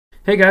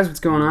Hey guys, what's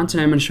going on?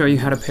 Today I'm going to show you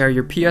how to pair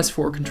your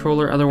PS4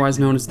 controller, otherwise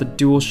known as the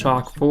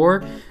DualShock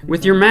 4,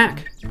 with your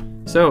Mac.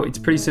 So it's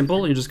pretty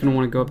simple. You're just going to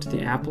want to go up to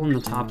the Apple in the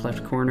top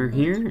left corner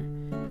here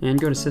and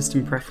go to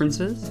System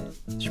Preferences.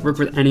 It should work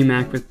with any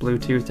Mac with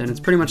Bluetooth, and it's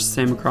pretty much the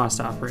same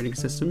across operating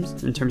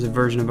systems in terms of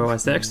version of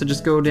OS X. So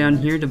just go down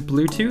here to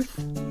Bluetooth,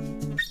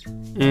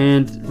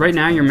 and right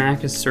now your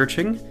Mac is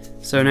searching.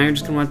 So now you're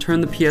just going to want to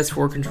turn the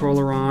PS4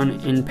 controller on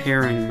in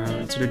pairing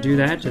mode. So to do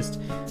that, just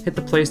hit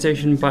the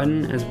PlayStation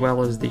button as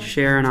well as the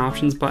Share and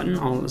Options button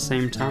all at the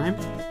same time.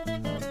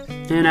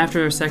 And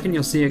after a second,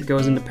 you'll see it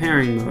goes into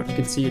pairing mode. You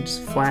can see it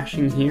just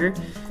flashing here.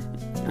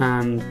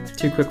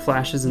 2 quick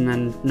flashes and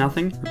then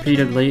nothing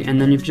repeatedly.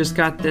 And then you've just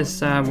got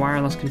this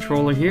wireless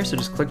controller here, so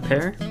just click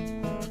pair.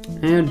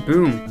 And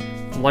boom,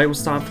 the light will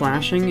stop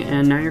flashing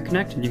and now you're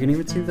connected. You can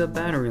even see the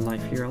battery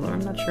life here, although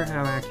I'm not sure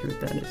how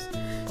accurate that is.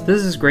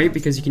 This is great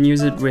because you can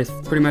use it with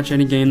pretty much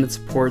any game that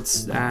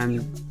supports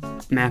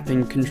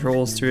mapping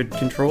controls to a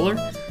controller.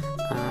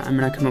 I'm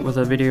going to come up with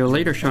a video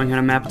later showing how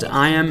to map to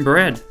I Am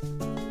Bread.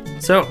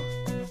 So,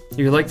 if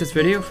you liked this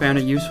video, found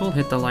it useful,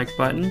 hit the like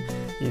button.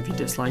 If you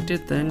disliked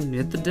it, then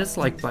hit the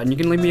dislike button. You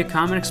can leave me a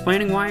comment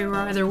explaining why you were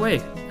either way.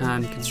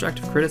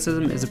 Constructive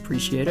criticism is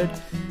appreciated.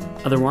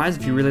 Otherwise,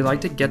 if you really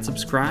liked it, get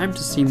subscribed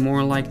to see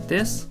more like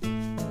this.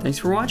 Thanks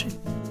for watching.